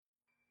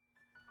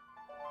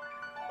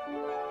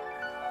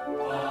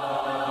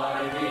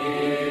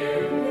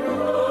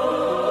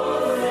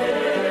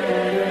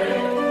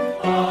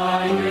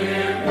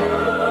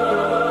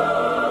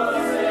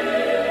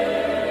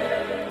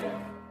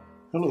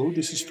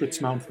this is Fritz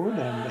Mountford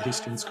and the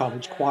Hastings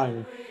College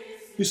Choir.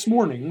 This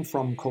morning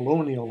from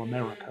colonial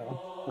America,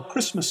 a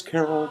Christmas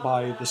carol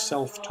by the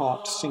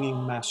self-taught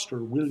singing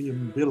master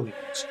William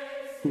Billings,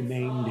 who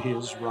named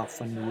his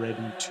rough and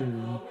ready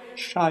tune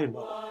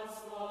Shiloh.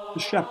 The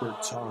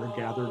shepherds are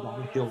gathered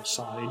on a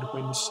hillside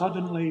when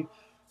suddenly,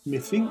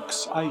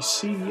 methinks I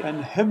see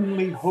an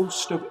heavenly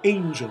host of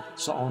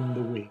angels on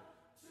the wing.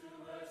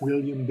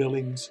 William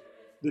Billings,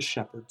 The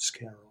Shepherd's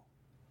Carol.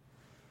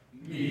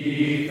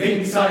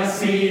 Methinks I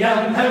see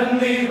an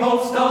heavenly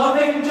host of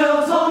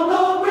angels on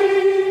the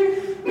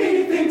wing.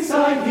 Methinks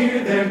I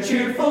hear their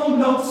cheerful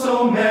notes,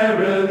 so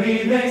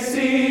merrily they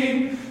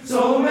sing,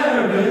 so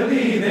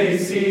merrily they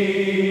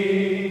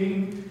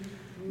sing.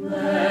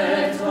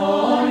 Let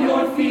all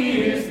your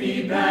fears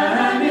be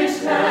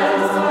banished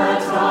as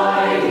the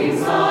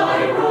tidings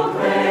I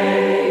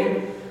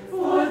proclaim.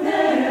 For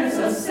there's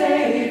a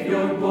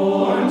Savior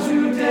born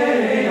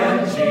today,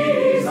 and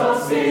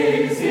Jesus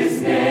is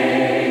his name.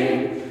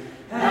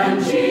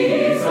 And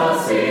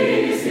Jesus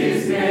is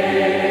his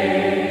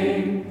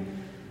name.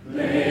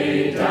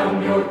 Lay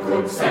down your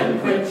crooks and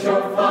quit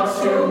your flocks,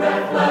 to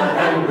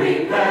Bethlehem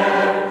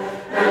repair,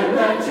 and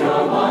let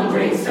your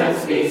wandering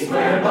steps be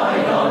square by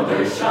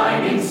yonder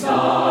shining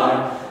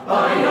star,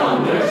 by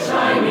yonder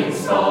shining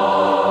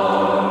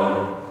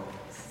star.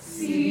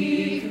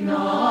 Seek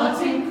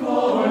not in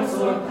courts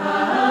or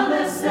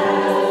palaces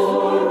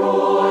or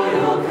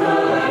royal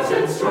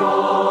curtains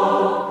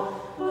draw,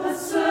 but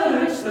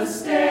search the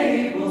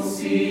stable,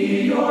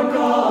 see your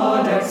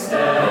God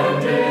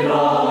extended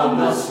on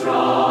the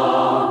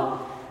straw,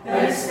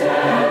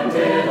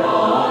 extended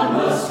on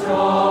the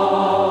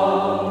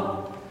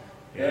straw.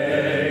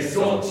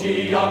 Exult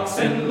ye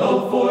oxen,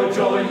 low for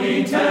joy,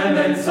 ye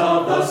tenants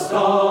of the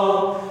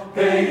stall.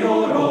 Pay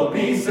your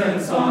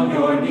obeisance on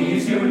your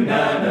knees,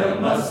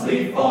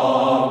 unanimously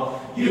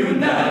fall,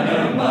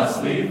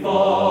 unanimously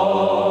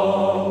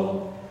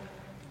fall.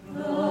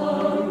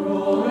 The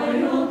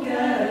royal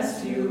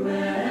guest you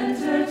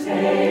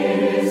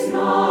entertain is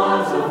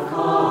not of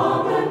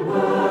common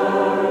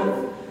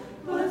birth,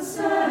 but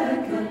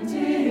second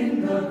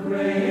in the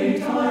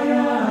great I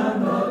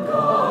am, the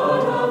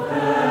God of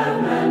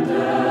heaven and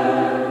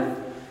earth,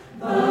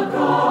 the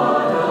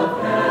God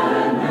of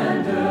heaven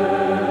and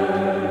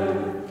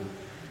earth.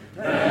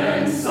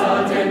 Then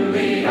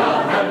suddenly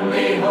a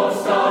heavenly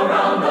host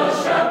around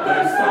the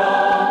shepherd's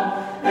throng,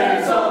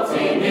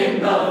 exulting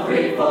in the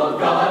threefold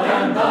God,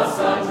 and thus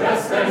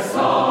address their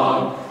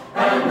song,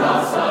 and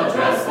thus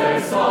address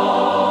their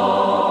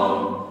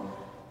song.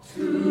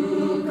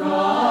 To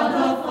God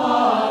the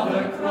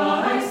Father,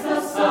 Christ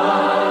the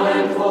Son,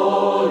 and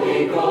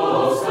Holy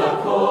Ghost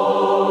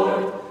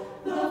accord,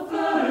 the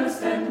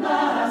first and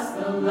last,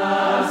 the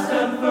last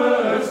and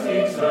first,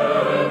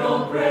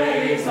 eternal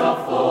praise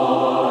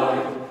afford.